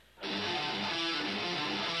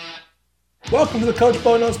Welcome to the Coach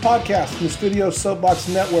Bo Rants podcast from the Studio Soapbox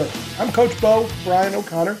Network. I'm Coach Bo, Brian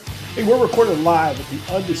O'Connor, and we're recorded live at the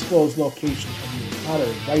undisclosed location of the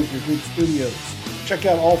O'Connor Advisory Group Studios. Check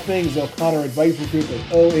out all things O'Connor Advisory Group at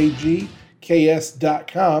oagks.com.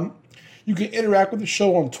 You can interact with the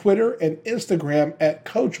show on Twitter and Instagram at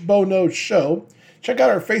Coach Bo Knows Show. Check out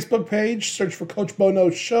our Facebook page, search for Coach Bo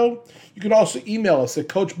Knows Show. You can also email us at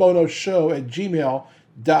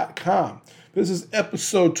coachboknowsshow@gmail.com. This is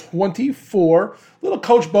episode 24. Little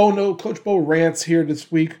Coach Bo Rants here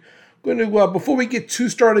this week. I'm going to, before we get too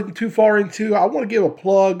far into, I want to give a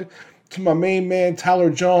plug to my main man, Tyler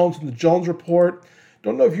Jones, and the Jones Report.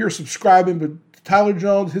 Don't know if you're subscribing, but Tyler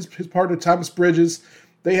Jones, his partner, Thomas Bridges,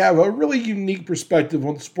 they have a really unique perspective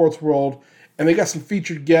on the sports world, and they got some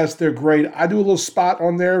featured guests. They're great. I do a little spot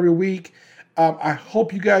on there every week. I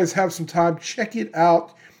hope you guys have some time. Check it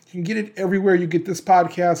out. You can get it everywhere you get this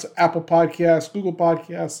podcast, Apple Podcasts, Google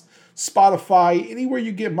Podcasts, Spotify. Anywhere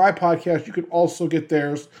you get my podcast, you can also get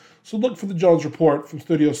theirs. So look for the Jones Report from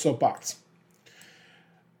Studio Soapbox.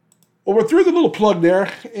 Well, we're through the little plug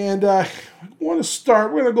there, and I want to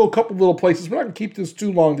start. We're going to go a couple little places. We're not going to keep this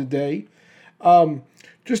too long today. We're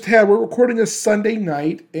recording this Sunday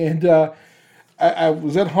night, and I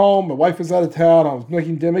was at home. My wife was out of town. I was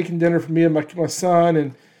making dinner for me and my son,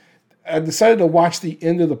 and I decided to watch the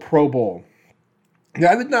end of the Pro Bowl. Now,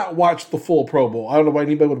 I did not watch the full Pro Bowl. I don't know why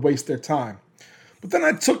anybody would waste their time. But then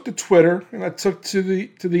I took to Twitter, and I took to the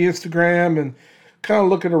Instagram, and kind of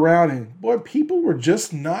looking around, and boy, people were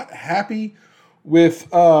just not happy with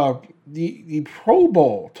the Pro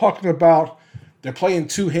Bowl, talking about they're playing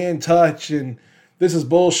two-hand touch, and this is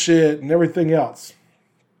bullshit, and everything else.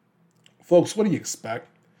 Folks, what do you expect?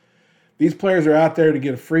 These players are out there to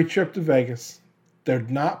get a free trip to Vegas. They're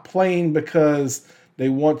not playing because they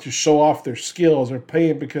want to show off their skills. They're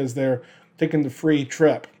playing because they're taking the free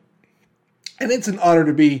trip. And it's an honor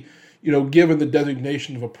to be, given the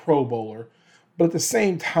designation of a Pro Bowler. But at the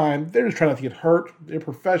same time, they're just trying not to get hurt. They're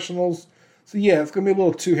professionals. So yeah, it's going to be a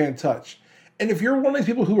little two-hand touch. And if you're one of these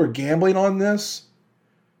people who are gambling on this,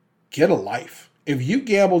 get a life. If you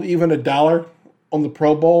gambled even $1 on the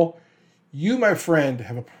Pro Bowl, you, my friend,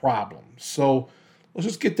 have a problem. So let's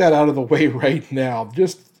just get that out of the way right now.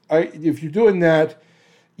 If you're doing that,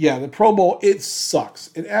 yeah, the Pro Bowl, it sucks.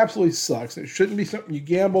 It absolutely sucks. It shouldn't be something you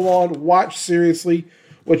gamble on. Watch seriously.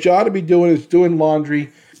 What you ought to be doing is doing laundry,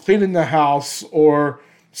 cleaning the house, or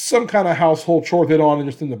some kind of household chore that on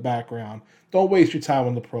just in the background. Don't waste your time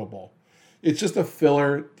on the Pro Bowl. It's just a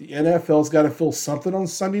filler. The NFL's got to fill something on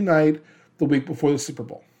Sunday night the week before the Super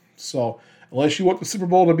Bowl. So unless you want the Super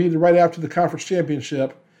Bowl to be right after the conference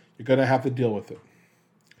championship, you're going to have to deal with it.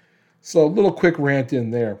 So a little quick rant in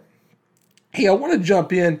there. Hey, I want to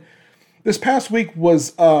jump in. This past week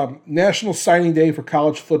was National Signing Day for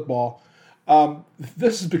college football.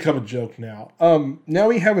 This has become a joke now. Now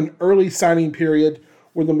we have an early signing period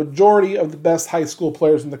where the majority of the best high school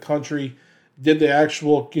players in the country did the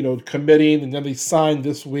actual, committing, and then they signed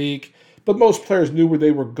this week. But most players knew where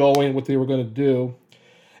they were going, what they were going to do.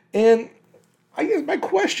 And I guess my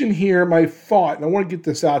question here, my thought, and I want to get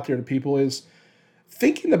this out there to people, is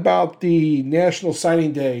thinking about the National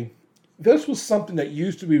Signing Day. This was something that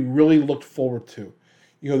used to be really looked forward to.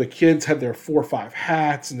 The kids had their 4 or 5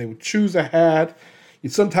 hats, and they would choose a hat.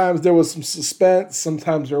 Sometimes there was some suspense,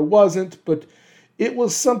 sometimes there wasn't, but it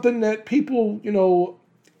was something that people,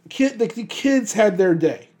 the kids had their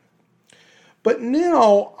day. But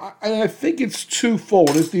now, I think it's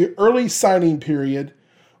twofold. It's the early signing period,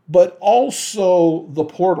 but also the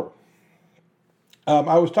portal.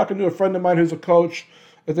 I was talking to a friend of mine who's a coach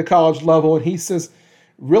at the college level, and he says,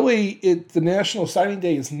 really, the National Signing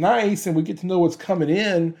Day is nice, and we get to know what's coming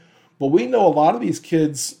in, but we know a lot of these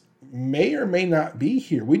kids may or may not be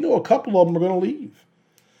here. We know a couple of them are going to leave.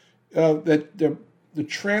 That the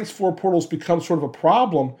transfer portals become sort of a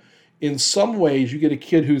problem. In some ways, you get a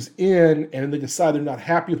kid who's in, and they decide they're not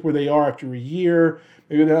happy with where they are after a year.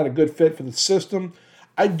 Maybe they're not a good fit for the system.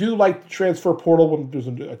 I do like the transfer portal when there's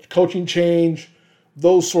a coaching change,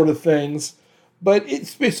 those sort of things. But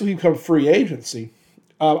it's basically become free agency.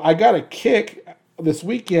 I got a kick this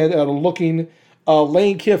weekend out of looking.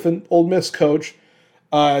 Lane Kiffin, Ole Miss coach,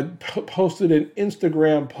 posted an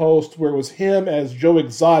Instagram post where it was him as Joe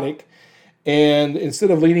Exotic. And instead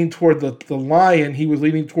of leaning toward the lion, he was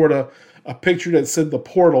leaning toward a picture that said the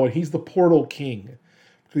portal. And he's the portal king.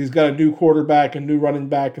 Because he's got a new quarterback, a new running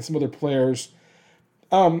back, and some other players.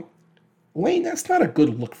 Lane, that's not a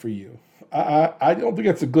good look for you. I don't think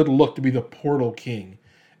that's a good look to be the portal king.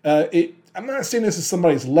 I'm not saying this is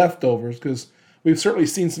somebody's leftovers, because we've certainly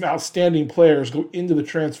seen some outstanding players go into the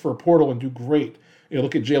transfer portal and do great.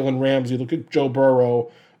 Look at Jalen Ramsey, look at Joe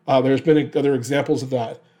Burrow. There's been other examples of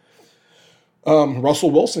that.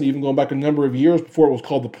 Russell Wilson, even going back a number of years before it was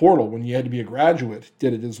called the portal, when you had to be a graduate,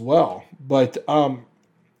 did it as well. But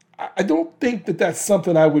I don't think that that's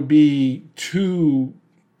something I would be too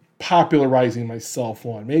popularizing myself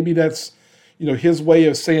on. Maybe that's, his way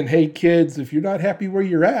of saying, hey, kids, if you're not happy where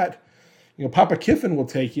you're at, Papa Kiffin will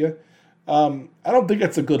take you. I don't think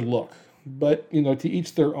that's a good look. But, to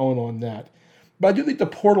each their own on that. But I do think the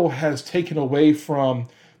portal has taken away from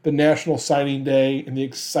the National Signing Day and the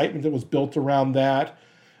excitement that was built around that.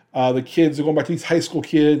 The kids are going back to these high school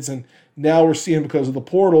kids, and now we're seeing, because of the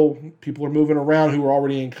portal, people are moving around who are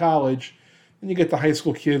already in college, and you get the high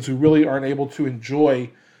school kids who really aren't able to enjoy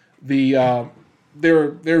their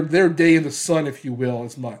day in the sun, if you will,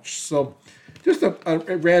 as much. So just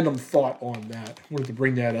a random thought on that. I wanted to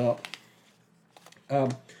bring that up.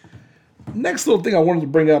 Next little thing I wanted to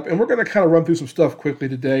bring up, and we're going to kind of run through some stuff quickly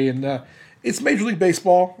today, and it's Major League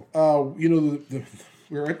Baseball. We're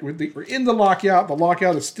in the lockout. The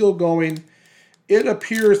lockout is still going. It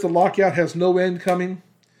appears the lockout has no end coming,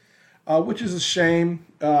 which is a shame.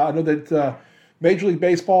 I know that Major League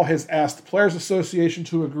Baseball has asked the Players Association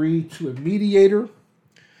to agree to a mediator.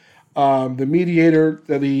 The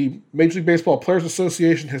Major League Baseball Players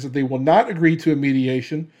Association has said they will not agree to a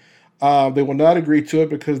mediation. They will not agree to it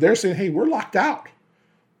because they're saying, hey, we're locked out.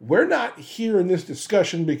 We're not here in this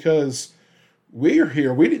discussion because we're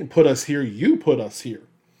here. We didn't put us here. You put us here.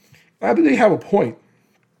 I think they have a point.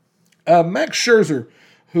 Max Scherzer,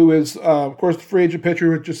 who is, of course, the free agent pitcher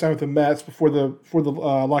who had just signed with the Mets before the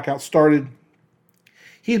lockout started,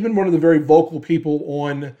 he's been one of the very vocal people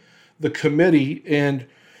on the committee and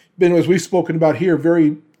been, as we've spoken about here,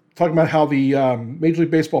 talking about how the Major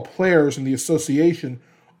League Baseball players and the association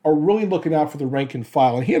are really looking out for the rank and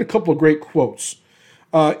file. And he had a couple of great quotes.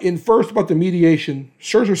 In first about the mediation,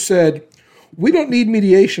 Scherzer said, "We don't need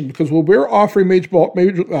mediation because what we're offering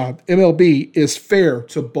MLB is fair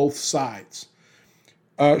to both sides."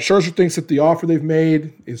 Scherzer thinks that the offer they've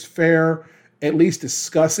made is fair. At least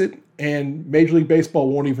discuss it, and Major League Baseball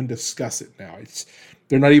won't even discuss it now.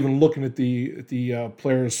 They're not even looking at the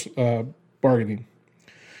players' bargaining.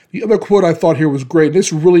 The other quote I thought here was great.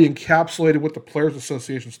 This really encapsulated what the Players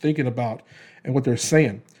Association is thinking about and what they're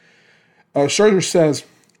saying. Scherzer says,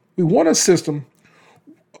 "We want a system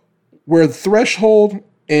where threshold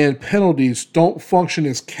and penalties don't function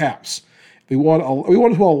as caps. We want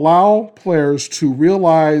to allow players to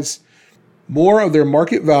realize more of their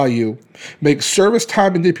market value, make service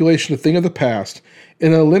time manipulation a thing of the past,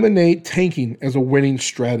 and eliminate tanking as a winning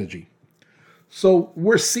strategy." So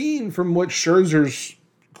we're seeing from what Scherzer's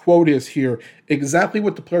quote is here exactly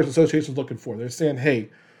what the Players Association is looking for. They're saying, hey,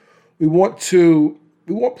 we want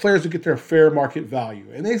players to get their fair market value.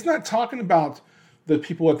 And he's not talking about the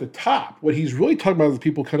people at the top. What he's really talking about is the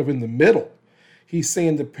people kind of in the middle. He's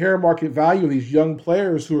saying the fair market value of these young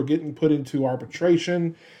players who are getting put into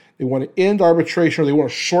arbitration. They want to end arbitration, or they want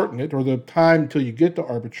to shorten it, or the time until you get to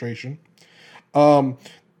arbitration.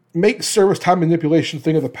 Make service time manipulation a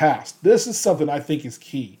thing of the past. This is something I think is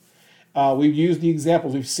key. We've used the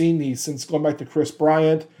examples. We've seen these since going back to Chris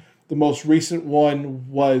Bryant. The most recent one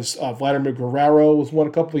was Vladimir Guerrero was one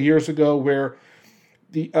a couple of years ago where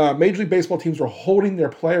the Major League Baseball teams were holding their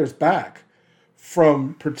players back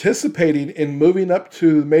from participating in moving up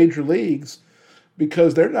to the major leagues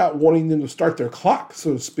because they're not wanting them to start their clock,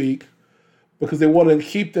 so to speak, because they want to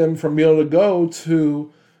keep them from being able to go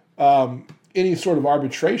to any sort of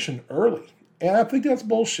arbitration early. And I think that's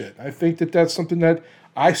bullshit. I think that that's something that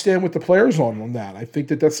I stand with the players on that. I think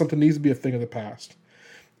that that's something that needs to be a thing of the past.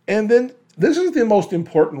 And then this is the most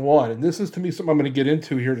important one, and this is to me something I'm going to get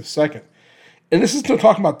into here in a second. And this is to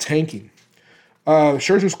talk about tanking.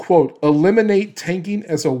 Scherzer's quote, "Eliminate tanking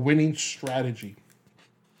as a winning strategy."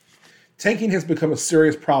 Tanking has become a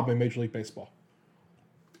serious problem in Major League Baseball.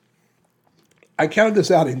 I counted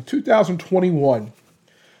this out in 2021.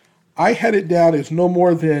 I had it down as no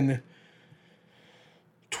more than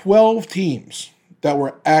 12 teams that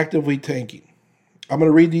were actively tanking. I'm going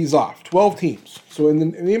to read these off. 12 teams. So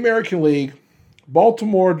in the American League,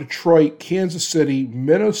 Baltimore, Detroit, Kansas City,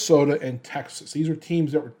 Minnesota, and Texas. These are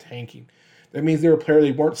teams that were tanking. That means they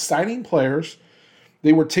weren't signing players.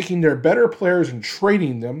 They were taking their better players and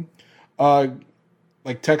trading them,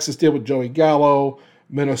 like Texas did with Joey Gallo,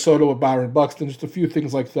 Minnesota with Byron Buxton, just a few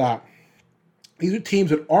things like that. These are teams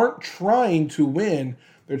that aren't trying to win.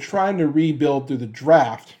 They're trying to rebuild through the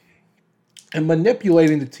draft and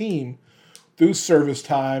manipulating the team through service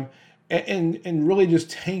time and really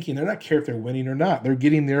just tanking. They don't care if they're winning or not. They're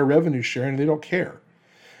getting their revenue share, and they don't care.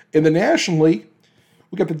 In the National League,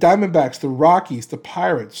 we got the Diamondbacks, the Rockies, the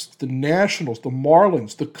Pirates, the Nationals, the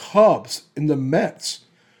Marlins, the Cubs, and the Mets.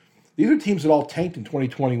 These are teams that all tanked in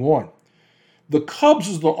 2021. The Cubs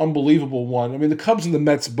is the unbelievable one. I mean, the Cubs and the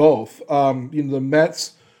Mets both. The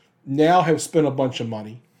Mets now have spent a bunch of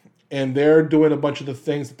money, and they're doing a bunch of the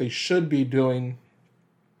things that they should be doing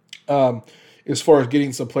as far as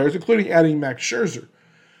getting some players, including adding Max Scherzer.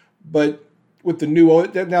 But with the now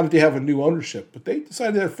that they have a new ownership, but they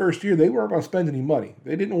decided that first year they weren't going to spend any money.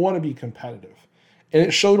 They didn't want to be competitive, and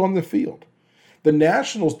it showed on the field. The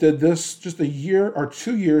Nationals did this just a year or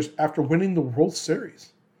 2 years after winning the World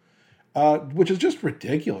Series, which is just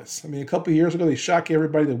ridiculous. I mean, a couple of years ago, they shock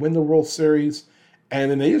everybody. They win the World Series,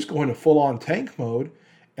 and then they just go into full-on tank mode,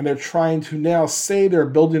 and they're trying to now say they're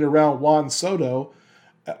building around Juan Soto.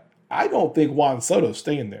 I don't think Juan Soto's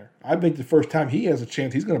staying there. I think the first time he has a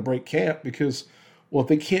chance, he's going to break camp because, well, if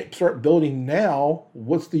they can't start building now,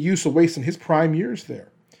 what's the use of wasting his prime years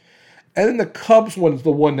there? And then the Cubs one is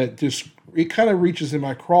the one that just, it kind of reaches in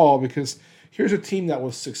my crawl because here's a team that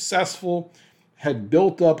was successful, had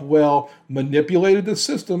built up well, manipulated the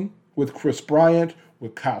system with Chris Bryant,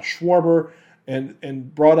 with Kyle Schwarber,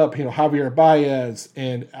 and brought up Javier Baez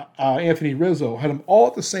and Anthony Rizzo, had them all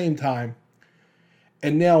at the same time.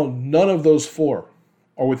 And now none of those four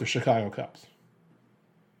are with the Chicago Cubs.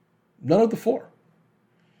 None of the four.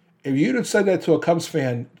 If you'd have said that to a Cubs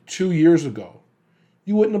fan 2 years ago,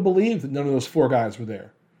 you wouldn't have believed that none of those four guys were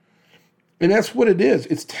there. And that's what it is.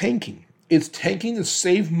 It's tanking. It's tanking to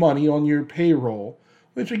save money on your payroll,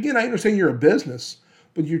 which, again, I understand you're a business,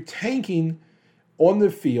 but you're tanking on the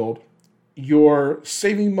field. You're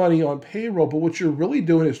saving money on payroll, but what you're really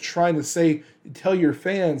doing is trying to tell your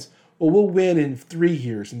fans, well, we'll win in 3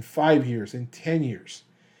 years, in 5 years, in 10 years.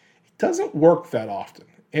 It doesn't work that often.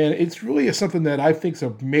 And it's really something that I think is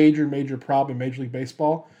a major, major problem in Major League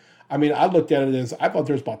Baseball. I mean, I looked at it as I thought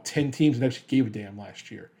there was about 10 teams that actually gave a damn last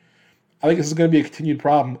year. I think this is going to be a continued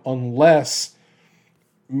problem unless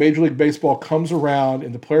Major League Baseball comes around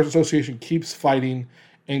and the Players Association keeps fighting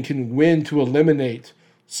and can win to eliminate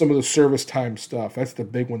some of the service time stuff. That's the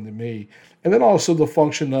big one to me. And then also the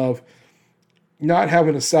function of not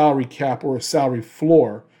having a salary cap or a salary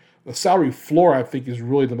floor. The salary floor, I think, is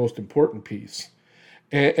really the most important piece.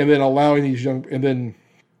 And then allowing these and then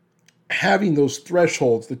having those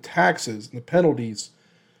thresholds, the taxes, and the penalties,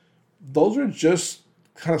 those are just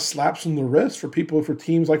kind of slaps in the wrist for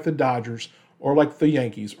teams like the Dodgers or like the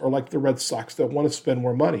Yankees or like the Red Sox that want to spend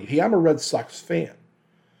more money. Hey, I'm a Red Sox fan.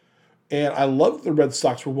 And I love the Red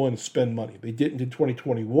Sox were willing to spend money. They didn't in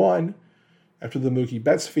 2021 after the Mookie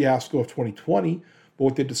Betts fiasco of 2020. But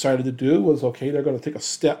what they decided to do was, okay, they're going to take a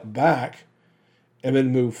step back and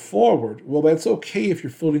then move forward. Well, that's okay if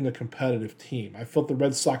you're fielding a competitive team. I felt the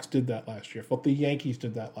Red Sox did that last year. I felt the Yankees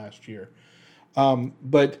did that last year.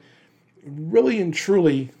 But really and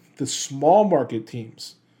truly, the small market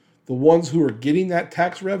teams, the ones who are getting that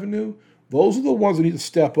tax revenue, those are the ones that need to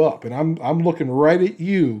step up. And I'm looking right at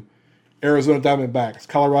you, Arizona Diamondbacks,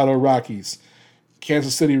 Colorado Rockies,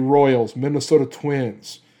 Kansas City Royals, Minnesota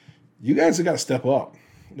Twins. You guys have got to step up.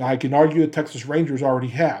 Now, I can argue the Texas Rangers already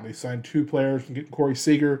have. They signed 2 players and getting Corey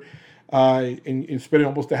Seager and spending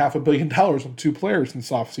almost $500 million on 2 players in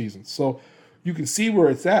this offseason. So you can see where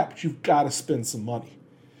it's at, but you've got to spend some money.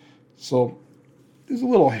 So there's a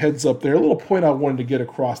little heads up there, a little point I wanted to get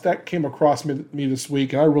across. That came across me this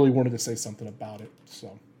week, and I really wanted to say something about it.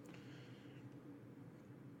 So,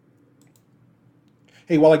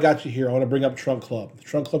 hey, while I got you here, I want to bring up Trunk Club. The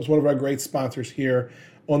Trunk Club is one of our great sponsors here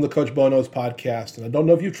on the Coach Bo Rants podcast. And I don't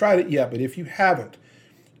know if you've tried it yet, but if you haven't,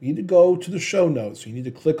 you need to go to the show notes. You need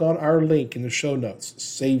to click on our link in the show notes.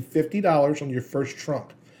 Save $50 on your first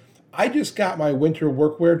trunk. I just got my winter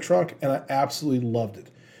workwear trunk, and I absolutely loved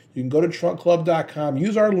it. You can go to trunkclub.com,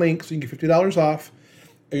 use our link so you can get $50 off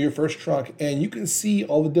of your first trunk, and you can see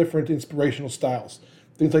all the different inspirational styles.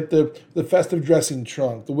 Things like the festive dressing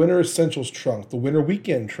trunk, the winter essentials trunk, the winter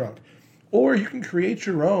weekend trunk. Or you can create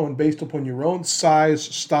your own based upon your own size,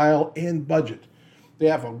 style, and budget. They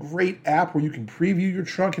have a great app where you can preview your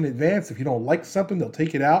trunk in advance. If you don't like something, they'll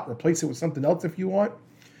take it out, replace it with something else if you want.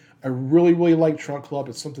 I really, really like Trunk Club.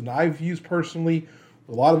 It's something I've used personally.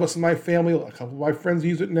 A lot of us in my family, a couple of my friends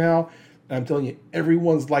use it now. And I'm telling you,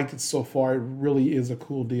 everyone's liked it so far. It really is a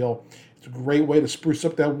cool deal. It's a great way to spruce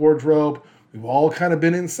up that wardrobe. We've all kind of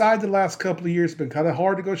been inside the last couple of years. It's been kind of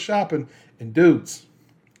hard to go shopping. And dudes,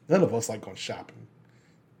 none of us like going shopping.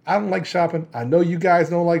 I don't like shopping. I know you guys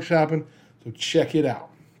don't like shopping, so check it out.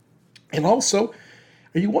 And also,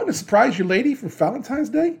 are you wanting to surprise your lady for Valentine's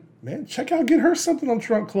Day? man, check out, get her something on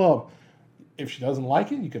Trunk Club. If she doesn't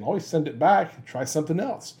like it, you can always send it back and try something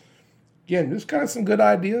else. Again, there's kind of some good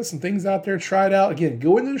ideas, some things out there. Try it out. Again,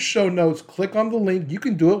 go into the show notes, click on the link. You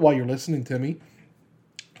can do it while you're listening to me.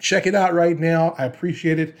 Check it out right now. I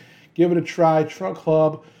appreciate it. Give it a try. Trunk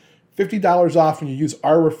Club, $50 off when you use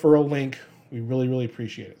our referral link. We really, really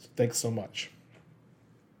appreciate it. Thanks so much.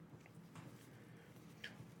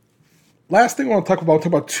 Last thing I want to talk about, I'll talk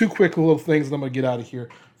about two quick little things, and I'm going to get out of here.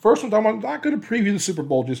 First one, I'm not going to preview the Super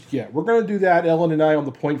Bowl just yet. We're going to do that, Ellen and I, on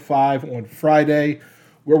the Point 5 on Friday.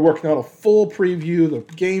 We're working out a full preview, the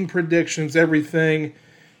game predictions, everything.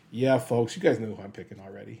 Yeah, folks, you guys know who I'm picking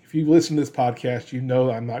already. If you listen to this podcast, you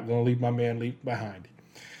know I'm not going to leave my man behind.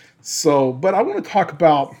 So, but I want to talk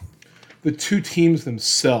about the two teams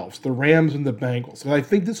themselves, the Rams and the Bengals. And I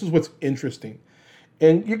think this is what's interesting.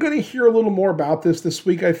 And you're going to hear a little more about this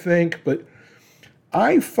week, I think. But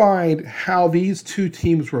I find how these two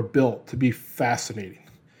teams were built to be fascinating.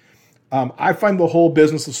 I find the whole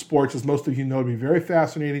business of sports, as most of you know, to be very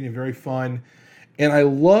fascinating and very fun. And I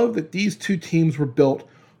love that these two teams were built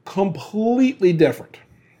completely different.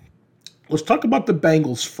 Let's talk about the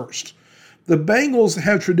Bengals first. The Bengals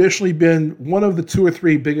have traditionally been one of the two or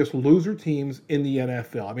three biggest loser teams in the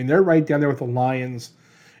NFL. I mean, they're right down there with the Lions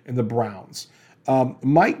and the Browns.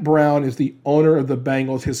 Mike Brown is the owner of the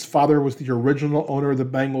Bengals. His father was the original owner of the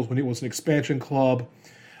Bengals when it was an expansion club.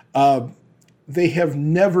 They have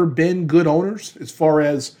never been good owners as far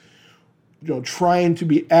as trying to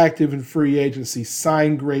be active in free agency,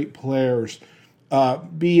 sign great players,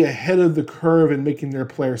 be ahead of the curve and making their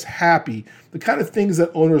players happy. The kind of things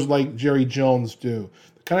that owners like Jerry Jones do.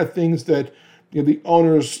 The kind of things that the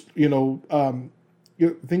owners,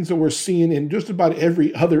 things that we're seeing in just about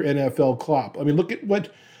every other NFL club. I mean, look at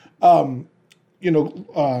what the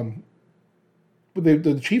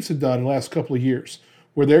Chiefs have done in the last couple of years,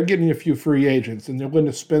 where they're getting a few free agents and they're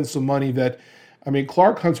willing to spend some money that,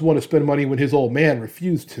 Clark Hunt's wanted to spend money when his old man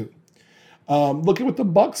refused to. Look at what the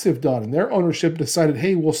Bucs have done, and their ownership decided,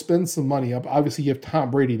 hey, we'll spend some money. Obviously, you have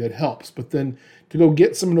Tom Brady that helps, but then to go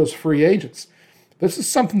get some of those free agents. This is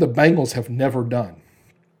something the Bengals have never done.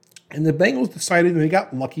 And the Bengals decided, and they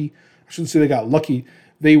got lucky. I shouldn't say they got lucky.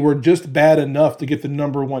 They were just bad enough to get the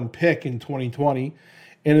number one pick in 2020.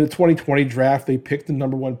 And in the 2020 draft, they picked the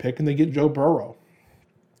number one pick, and they get Joe Burrow.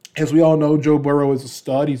 As we all know, Joe Burrow is a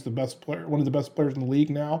stud. He's the best player, one of the best players in the league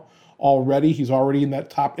now already. He's already in that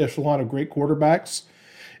top echelon of great quarterbacks.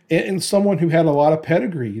 And someone who had a lot of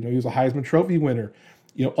pedigree. He was a Heisman Trophy winner.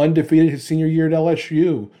 Undefeated his senior year at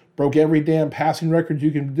LSU. Broke every damn passing record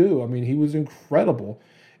you can do. He was incredible.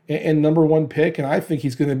 And number one pick, and I think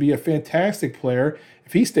he's going to be a fantastic player.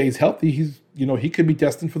 If he stays healthy, he could be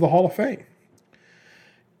destined for the Hall of Fame.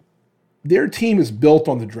 Their team is built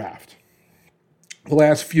on the draft. The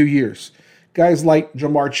last few years, guys like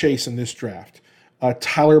Jamar Chase in this draft,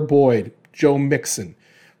 Tyler Boyd, Joe Mixon,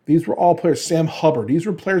 these were all players. Sam Hubbard, these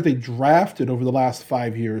were players they drafted over the last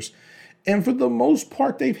 5 years, and for the most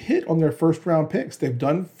part, they've hit on their first round picks. They've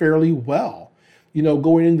done fairly well.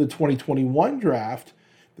 Going into the 2021 draft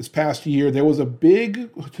this past year, there was a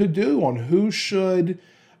big to-do on who should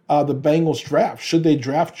the Bengals draft. Should they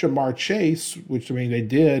draft Jamar Chase, which they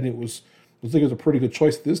did. It was a pretty good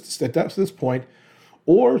choice at this point.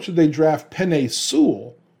 Or should they draft Penei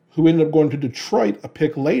Sewell, who ended up going to Detroit a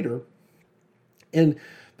pick later? And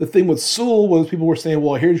the thing with Sewell was people were saying,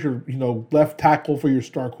 well, here's your left tackle for your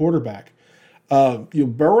star quarterback.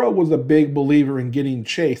 Burrow was a big believer in getting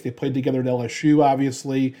Chase. They played together at LSU,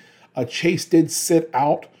 obviously. Chase did sit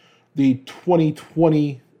out the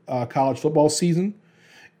 2020 college football season.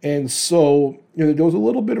 And so there was a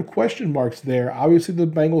little bit of question marks there. Obviously, the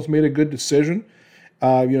Bengals made a good decision.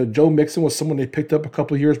 Joe Mixon was someone they picked up a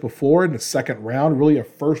couple of years before in the second round, really a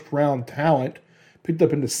first-round talent, picked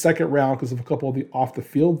up in the second round because of a couple of the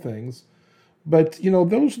off-the-field things. But,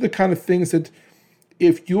 those are the kind of things that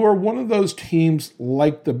if you are one of those teams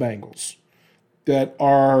like the Bengals that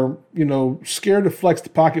are, scared to flex the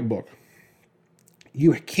pocketbook,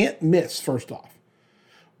 you can't miss, first off.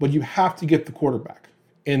 But you have to get the quarterback.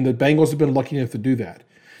 And the Bengals have been lucky enough to do that.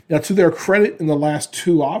 Now, to their credit, in the last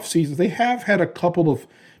two off seasons, they have had a couple of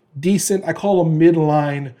decent, I call them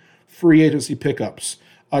midline free agency pickups.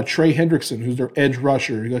 Trey Hendrickson, who's their edge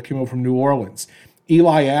rusher, that came over from New Orleans.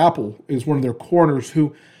 Eli Apple is one of their corners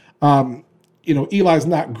who, Eli's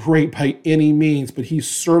not great by any means, but he's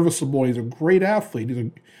serviceable. He's a great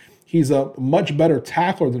athlete. He's a much better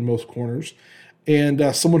tackler than most corners.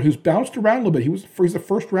 And someone who's bounced around a little bit. He's a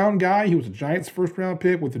first-round guy. He was a Giants first-round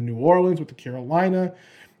pick with the New Orleans, with the Carolina.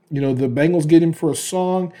 The Bengals get him for a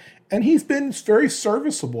song. And he's been very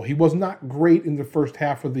serviceable. He was not great in the first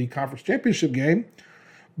half of the conference championship game,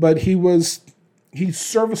 but he's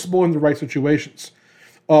serviceable in the right situations.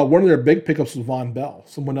 One of their big pickups was Von Bell,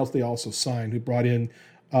 someone else they also signed, who brought in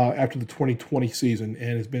after the 2020 season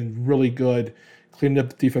and has been really good cleaning up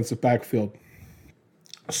the defensive backfield.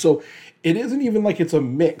 So it isn't even like it's a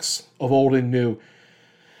mix of old and new.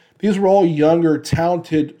 These were all younger,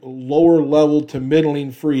 talented, lower level to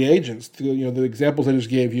middling free agents. The examples I just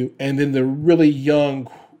gave you, and then the really young,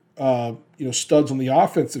 studs on the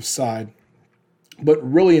offensive side. But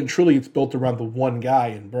really and truly, it's built around the one guy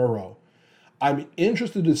in Burrow. I'm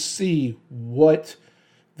interested to see what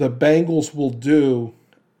the Bengals will do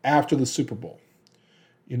after the Super Bowl.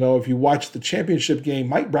 If you watch the championship game,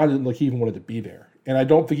 Mike Brown didn't look like he even wanted to be there. And I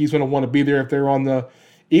don't think he's going to want to be there if they're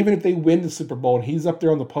even if they win the Super Bowl and he's up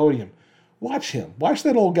there on the podium. Watch him. Watch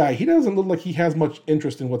that old guy. He doesn't look like he has much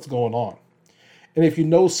interest in what's going on. And if you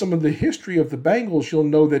know some of the history of the Bengals, you'll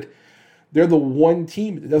know that they're the one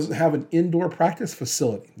team that doesn't have an indoor practice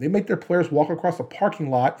facility. They make their players walk across a parking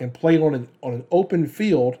lot and play on an open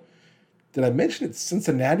field. Did I mention it's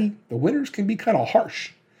Cincinnati? The winters can be kind of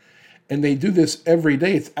harsh. And they do this every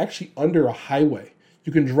day. It's actually under a highway.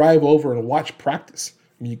 You can drive over and watch practice.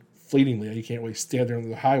 I mean, fleetingly, you can't really stand there on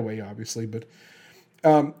the highway, obviously. But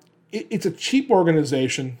it's a cheap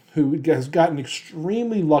organization who has gotten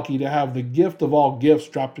extremely lucky to have the gift of all gifts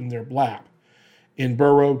dropped in their lap. In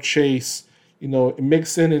Burrow, Chase,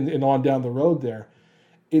 Mixon, and on down the road there.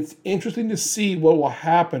 It's interesting to see what will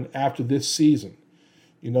happen after this season.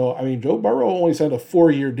 Joe Burrow only signed a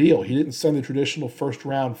 4-year deal. He didn't sign the traditional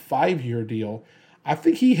first-round 5-year deal. I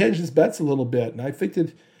think he hedged his bets a little bit, and I think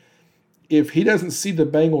that if he doesn't see the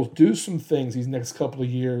Bengals do some things these next couple of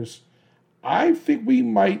years, I think we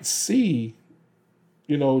might see,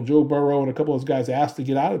 Joe Burrow and a couple of those guys asked to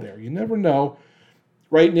get out of there. You never know.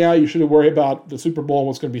 Right now, you shouldn't worry about the Super Bowl and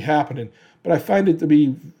what's going to be happening. But I find it to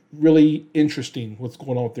be really interesting what's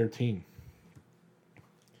going on with their team.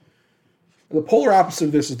 The polar opposite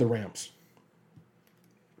of this is the Rams.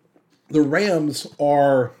 The Rams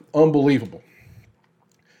are unbelievable.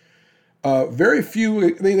 Very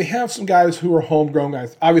few, they have some guys who are homegrown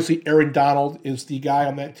guys. Obviously, Aaron Donald is the guy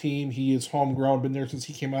on that team. He is homegrown, been there since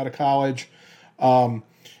he came out of college. Cam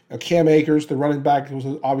Akers, the running back, was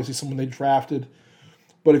obviously someone they drafted.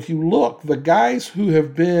 But if you look, the guys who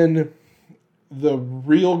have been the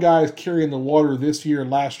real guys carrying the water this year,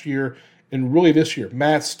 last year, and really this year,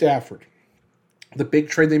 Matt Stafford. The big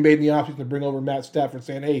trade they made in the offseason to bring over Matt Stafford,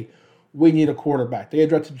 saying, hey, we need a quarterback. They had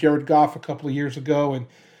drafted Jared Goff a couple of years ago, and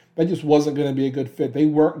that just wasn't going to be a good fit. They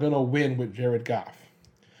weren't going to win with Jared Goff.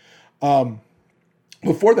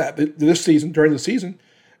 Before that, during the season,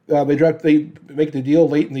 they make the deal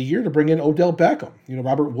late in the year to bring in Odell Beckham.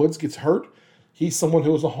 Robert Woods gets hurt. He's someone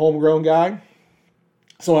who was a homegrown guy.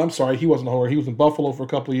 So I'm sorry, he wasn't a homegrown. He was in Buffalo for a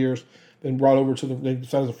couple of years, then brought over they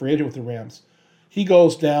decided as a free agent with the Rams. He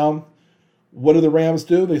goes down. What do the Rams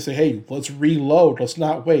do? They say, hey, let's reload. Let's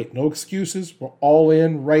not wait. No excuses. We're all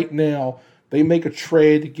in right now. They make a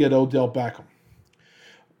trade to get Odell Beckham.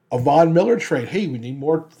 A Von Miller trade. Hey, we need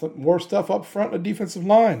more stuff up front in the defensive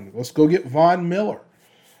line. Let's go get Von Miller.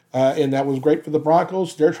 And that was great for the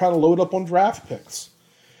Broncos. They're trying to load up on draft picks.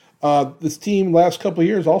 This team last couple of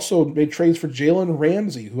years also made trades for Jalen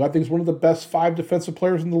Ramsey, who I think is one of the best 5 defensive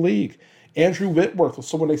players in the league. Andrew Whitworth was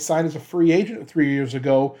someone they signed as a free agent 3 years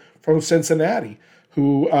ago from Cincinnati,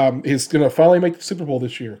 who is going to finally make the Super Bowl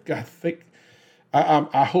this year. God,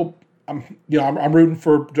 I hope I'm rooting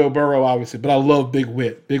for Joe Burrow, obviously, but I love Big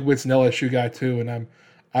Whit. Big Whit's an LSU guy too, and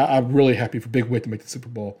I'm really happy for Big Whit to make the Super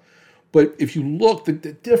Bowl. But if you look, the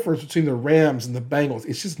difference between the Rams and the Bengals,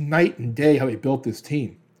 it's just night and day how they built this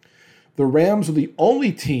team. The Rams are the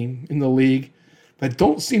only team in the league that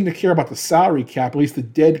don't seem to care about the salary cap, at least the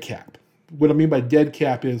dead cap. What I mean by dead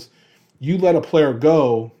cap is you let a player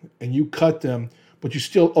go and you cut them, but you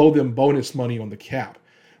still owe them bonus money on the cap.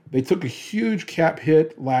 They took a huge cap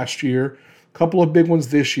hit last year, a couple of big ones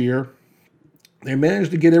this year. They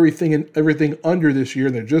managed to get everything under this year,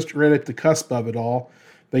 and they're just right at the cusp of it all.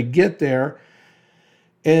 They get there,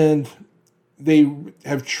 and they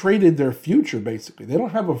have traded their future, basically. They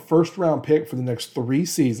don't have a first-round pick for the next 3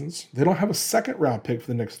 seasons. They don't have a second-round pick for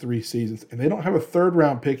the next 3 seasons. And they don't have a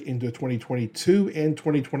third-round pick into 2022 and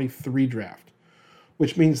 2023 draft,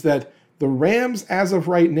 which means that the Rams, as of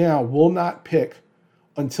right now, will not pick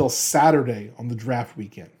until Saturday on the draft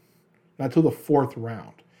weekend, not until the 4th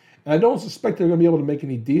round. And I don't suspect they're going to be able to make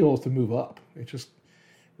any deals to move up. It's just,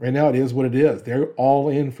 right now it is what it is. They're all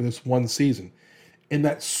in for this one season. And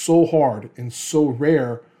that's so hard and so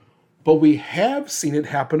rare, but we have seen it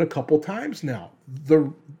happen a couple times now.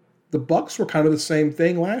 The The Bucs were kind of the same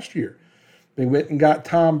thing last year. They went and got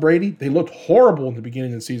Tom Brady. They looked horrible in the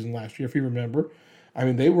beginning of the season last year, if you remember. I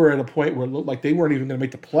mean, they were at a point where it looked like they weren't even going to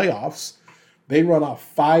make the playoffs. They run off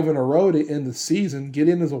 5 in a row to end the season, get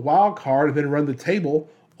in as a wild card, and then run the table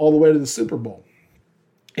all the way to the Super Bowl.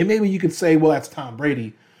 And maybe you could say, well, that's Tom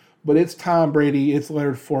Brady. But it's Tom Brady, it's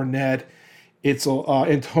Leonard Fournette, it's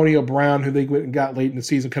Antonio Brown, who they went and got late in the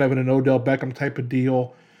season, kind of in an Odell Beckham type of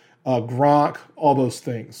deal, Gronk, all those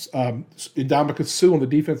things. Ndamukong Suh on the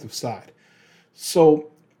defensive side.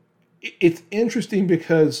 So it's interesting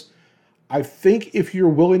because I think if you're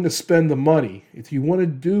willing to spend the money, if you want to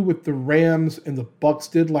do what the Rams and the Bucs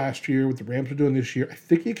did last year, what the Rams are doing this year, I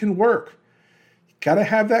think it can work. You got to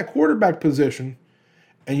have that quarterback position,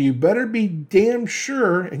 and you better be damn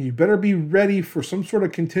sure, and you better be ready for some sort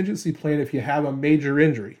of contingency plan if you have a major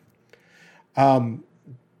injury. But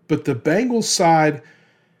the Bengals side,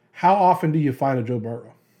 how often do you find a Joe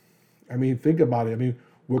Burrow? I mean, think about it. I mean,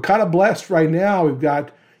 we're kind of blessed right now. We've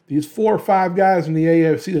got these 4 or 5 guys in the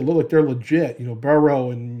AFC that look like they're legit. You know,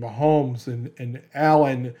 Burrow and Mahomes and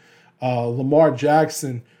Allen, Lamar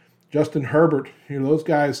Jackson, Justin Herbert. You know, those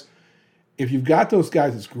guys. If you've got those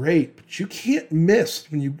guys, it's great. But you can't miss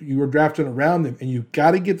when you are drafting around them, and you've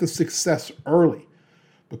got to get the success early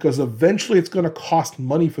because eventually it's going to cost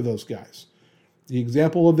money for those guys. The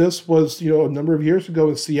example of this was, a number of years ago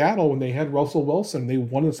in Seattle when they had Russell Wilson. They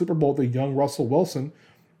won the Super Bowl with the young Russell Wilson.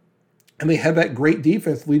 And they had that great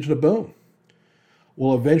defense, Legion of Boom.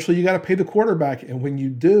 Well, eventually you got to pay the quarterback. And when you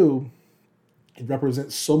do, it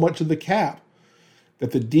represents so much of the cap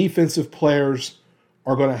that the defensive players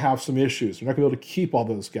are going to have some issues. They're not going to be able to keep all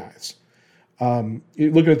those guys.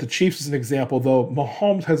 Looking at the Chiefs as an example, though,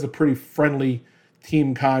 Mahomes has a pretty friendly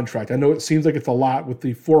team contract. I know it seems like it's a lot with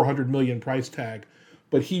the $400 million price tag,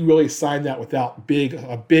 but he really signed that without a big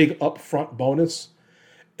upfront bonus.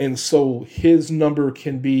 And so his number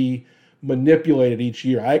can be manipulated each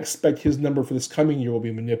year. I expect his number for this coming year will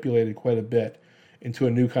be manipulated quite a bit into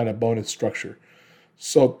a new kind of bonus structure.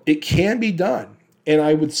 So it can be done. And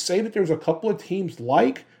I would say that there's a couple of teams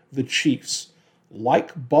like the Chiefs,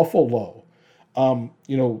 like Buffalo,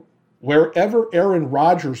 wherever Aaron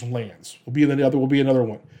Rodgers lands will be another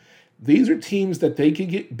one. These are teams that they can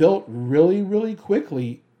get built really, really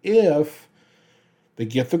quickly if they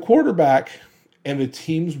get the quarterback and the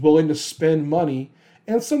team's willing to spend money.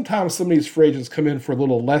 And sometimes some of these free agents come in for a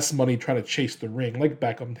little less money trying to chase the ring, like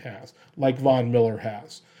Beckham has, like Von Miller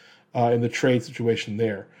has in the trade situation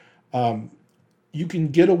there. You can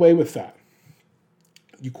get away with that.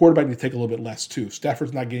 Your quarterback need to take a little bit less too.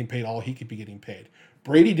 Stafford's not getting paid all he could be getting paid.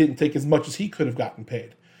 Brady didn't take as much as he could have gotten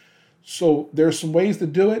paid. So there's some ways to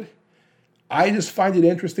do it. I just find it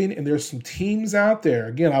interesting, and there's some teams out there.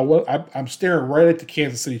 Again, I'm staring right at the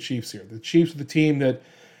Kansas City Chiefs here. The Chiefs are the team that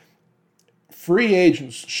free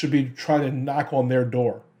agents should be trying to knock on their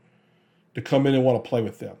door to come in and want to play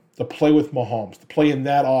with them, to play with Mahomes, to play in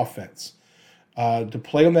that offense, to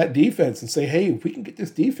play on that defense and say, hey, if we can get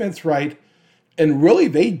this defense right. And really,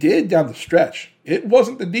 they did down the stretch. It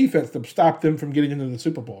wasn't the defense that stopped them from getting into the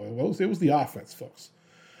Super Bowl. It was the offense, folks.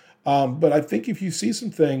 But I think if you see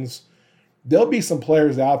some things, there'll be some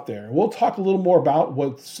players out there. We'll talk a little more about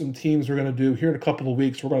what some teams are going to do here in a couple of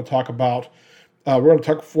weeks. We're going to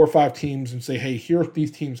talk 4 or 5 teams and say, hey, here's what these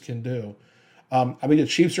teams can do. I think the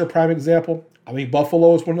Chiefs are a prime example. I think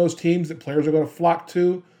Buffalo is one of those teams that players are going to flock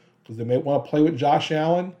to because they may want to play with Josh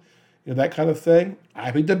Allen, that kind of thing.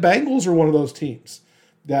 I think the Bengals are one of those teams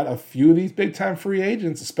that a few of these big-time free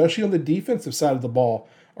agents, especially on the defensive side of the ball,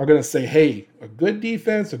 are going to say, hey, a good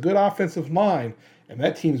defense, a good offensive line, and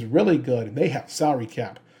that team's really good, and they have salary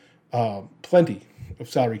cap, plenty of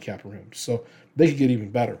salary cap room, so they could get even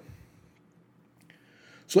better.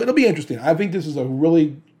 So it'll be interesting. I think this is a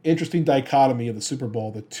really interesting dichotomy of the Super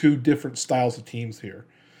Bowl, the 2 different styles of teams here.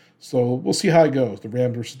 So we'll see how it goes, the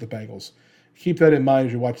Rams versus the Bengals. Keep that in mind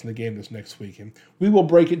as you're watching the game this next week. And we will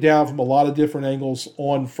break it down from a lot of different angles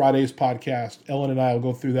on Friday's podcast. Ellen and I will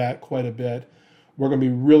go through that quite a bit. We're going to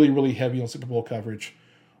be really, really heavy on Super Bowl coverage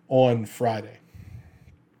on Friday.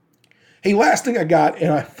 Hey, last thing I got,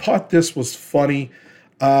 and I thought this was funny.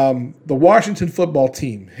 The Washington football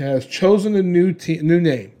team has chosen a new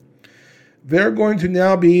name. They're going to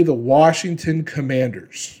now be the Washington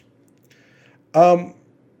Commanders.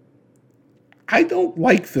 I don't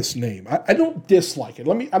like this name. I don't dislike it.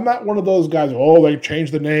 I'm not one of those guys who, they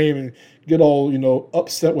changed the name and get all,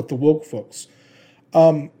 upset with the woke folks.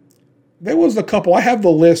 There was a couple. I have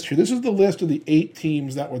the list here. This is the list of the 8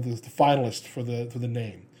 teams that were the finalists for the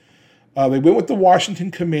name. They went with the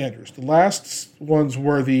Washington Commanders. The last ones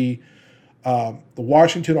were the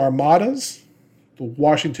Washington Armadas, the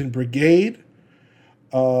Washington Brigade,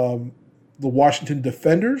 the Washington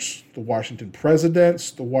Defenders, the Washington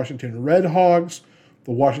Presidents, the Washington Red Hogs,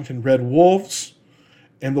 the Washington Red Wolves,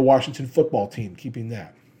 and the Washington football team, keeping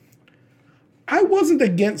that. I wasn't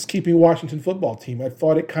against keeping Washington football team. I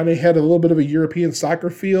thought it kind of had a little bit of a European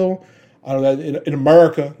soccer feel. I don't know, in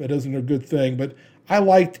America, that isn't a good thing, but I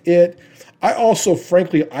liked it. I also,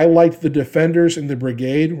 frankly, I liked the Defenders and the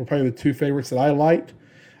Brigade were probably the two favorites that I liked.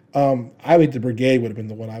 I think the Brigade would have been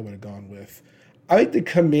the one I would have gone with. I think the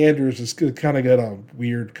Commanders is kind of got a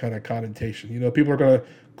weird kind of connotation. You know, people they're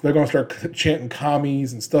going to start chanting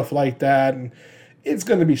commies and stuff like that, and it's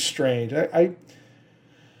going to be strange. I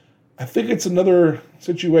think it's another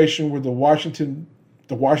situation where the Washington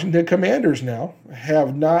Commanders now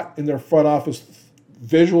have not in their front office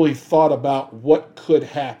visually thought about what could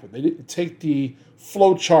happen. They didn't take the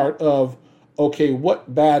flow chart of, okay,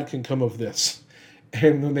 what bad can come of this?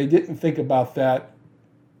 And when they didn't think about that,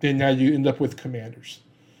 then now you end up with Commanders.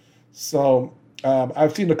 So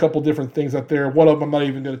I've seen a couple different things out there. One of them I'm not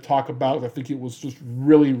even going to talk about. I think it was just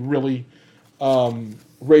really, really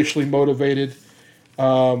racially motivated.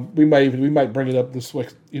 We might bring it up this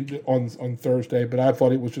week on Thursday, but I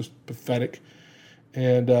thought it was just pathetic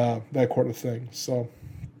and that kind of thing. So,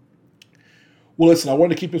 well, listen, I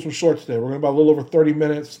wanted to keep this one short today. We're going to be about a little over 30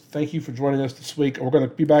 minutes. Thank you for joining us this week. We're going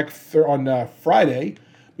to be back on Friday.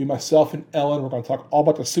 Me, myself, and Ellen. We're going to talk all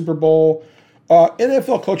about the Super Bowl.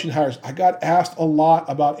 NFL coaching hires. I got asked a lot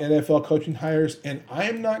about NFL coaching hires, and I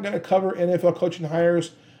am not going to cover NFL coaching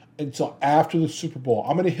hires until after the Super Bowl.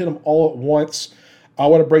 I'm going to hit them all at once. I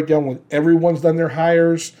want to break down when everyone's done their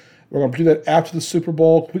hires. We're going to do that after the Super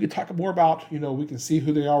Bowl. We can talk more about, we can see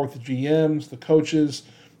who they are with the GMs, the coaches,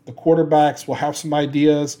 the quarterbacks. We'll have some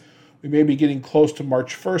ideas. We may be getting close to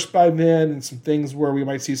March 1st by then, and some things where we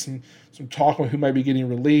might see some talk on who might be getting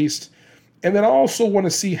released. And then I also want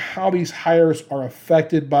to see how these hires are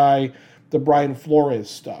affected by the Brian Flores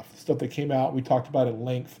stuff that came out. We talked about at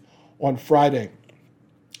length on Friday.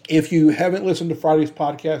 If you haven't listened to Friday's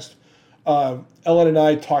podcast, Ellen and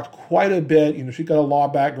I talked quite a bit. She's got a law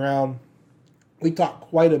background. We talked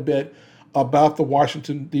quite a bit about the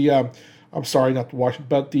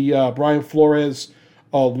Brian Flores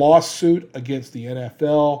lawsuit against the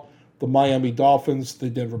NFL, the Miami Dolphins, the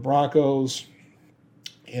Denver Broncos,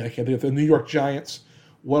 and I can't think of the New York Giants,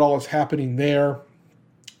 what all is happening there.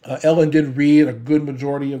 Ellen did read a good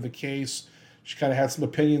majority of the case. She kind of had some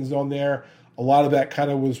opinions on there. A lot of that kind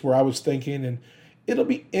of was where I was thinking, and it'll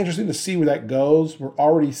be interesting to see where that goes. We're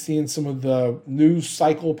already seeing some of the news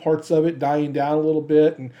cycle parts of it dying down a little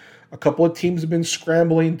bit, and a couple of teams have been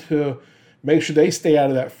scrambling to make sure they stay out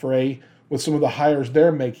of that fray with some of the hires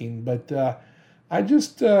they're making. But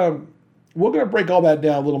we're going to break all that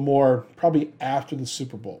down a little more probably after the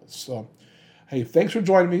Super Bowl. So, hey, thanks for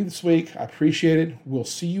joining me this week. I appreciate it. We'll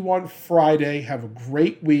see you on Friday. Have a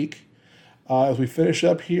great week as we finish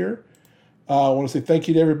up here. I want to say thank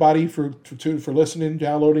you to everybody for listening,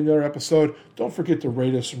 downloading our episode. Don't forget to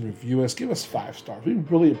rate us and review us. Give us 5 stars. We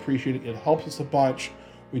really appreciate it. It helps us a bunch.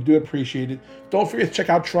 We do appreciate it. Don't forget to check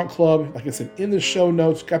out Trunk Club. Like I said, in the show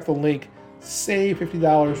notes, got the link. Save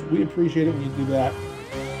 $50. We appreciate it when you do that.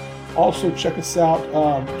 Also, check us out.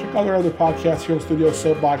 Check out our other podcasts here on Studio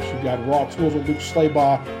Soapbox. We've got Raw Tools with Luke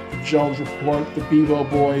Slaybaugh, The Jones Report, The Bevo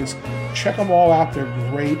Boys. Check them all out. They're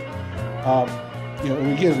great.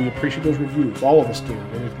 And again, we appreciate those reviews. All of us do.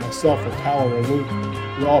 Whether it's myself or Tyler or Luke,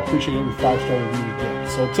 we all appreciate every 5-star review we get.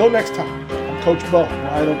 So until next time, I'm Coach Bo,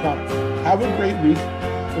 Ryan O'Connor. Have a great week.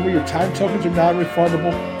 Remember, your time tokens are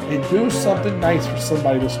non-refundable, and do something nice for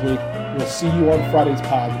somebody this week. We'll see you on Friday's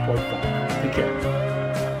pod. Take care.